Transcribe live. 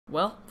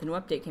Well, the new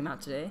update came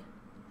out today,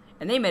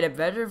 and they made a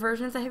better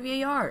version of the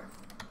heavy AR.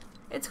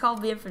 It's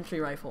called the infantry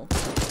rifle.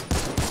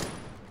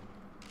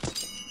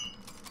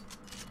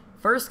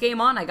 First game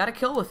on, I got a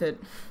kill with it.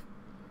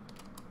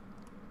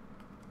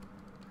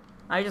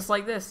 I just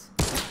like this,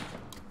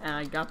 and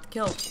I got the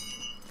kill.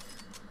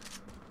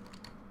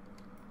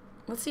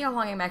 Let's see how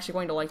long I'm actually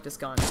going to like this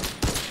gun.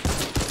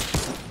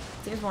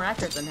 Seems more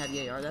accurate than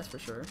heavy AR, that's for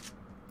sure.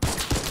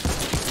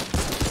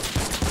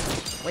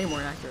 Way more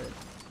accurate.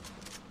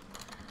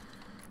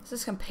 Let's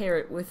just compare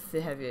it with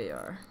the heavy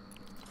AR.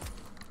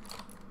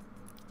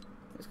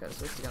 Just gotta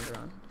switch the guns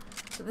around.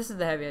 So this is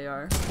the heavy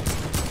AR.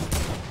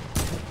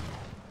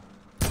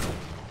 Look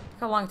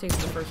how long it takes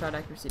for the first shot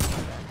accuracy to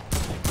come back.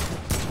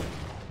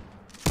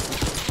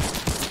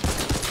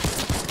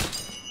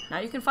 Now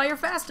you can fire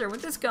faster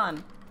with this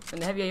gun than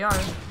the heavy AR.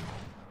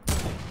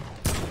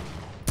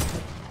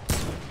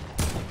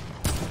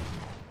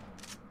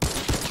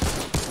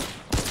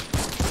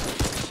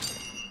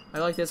 I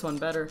like this one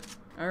better.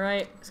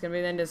 Alright, it's gonna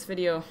be the end of this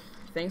video.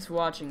 Thanks for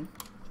watching.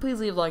 Please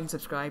leave a like and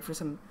subscribe for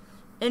some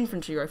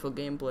infantry rifle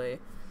gameplay.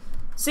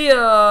 See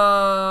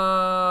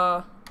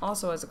ya!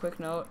 Also, as a quick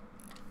note,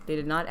 they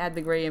did not add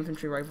the gray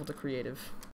infantry rifle to creative.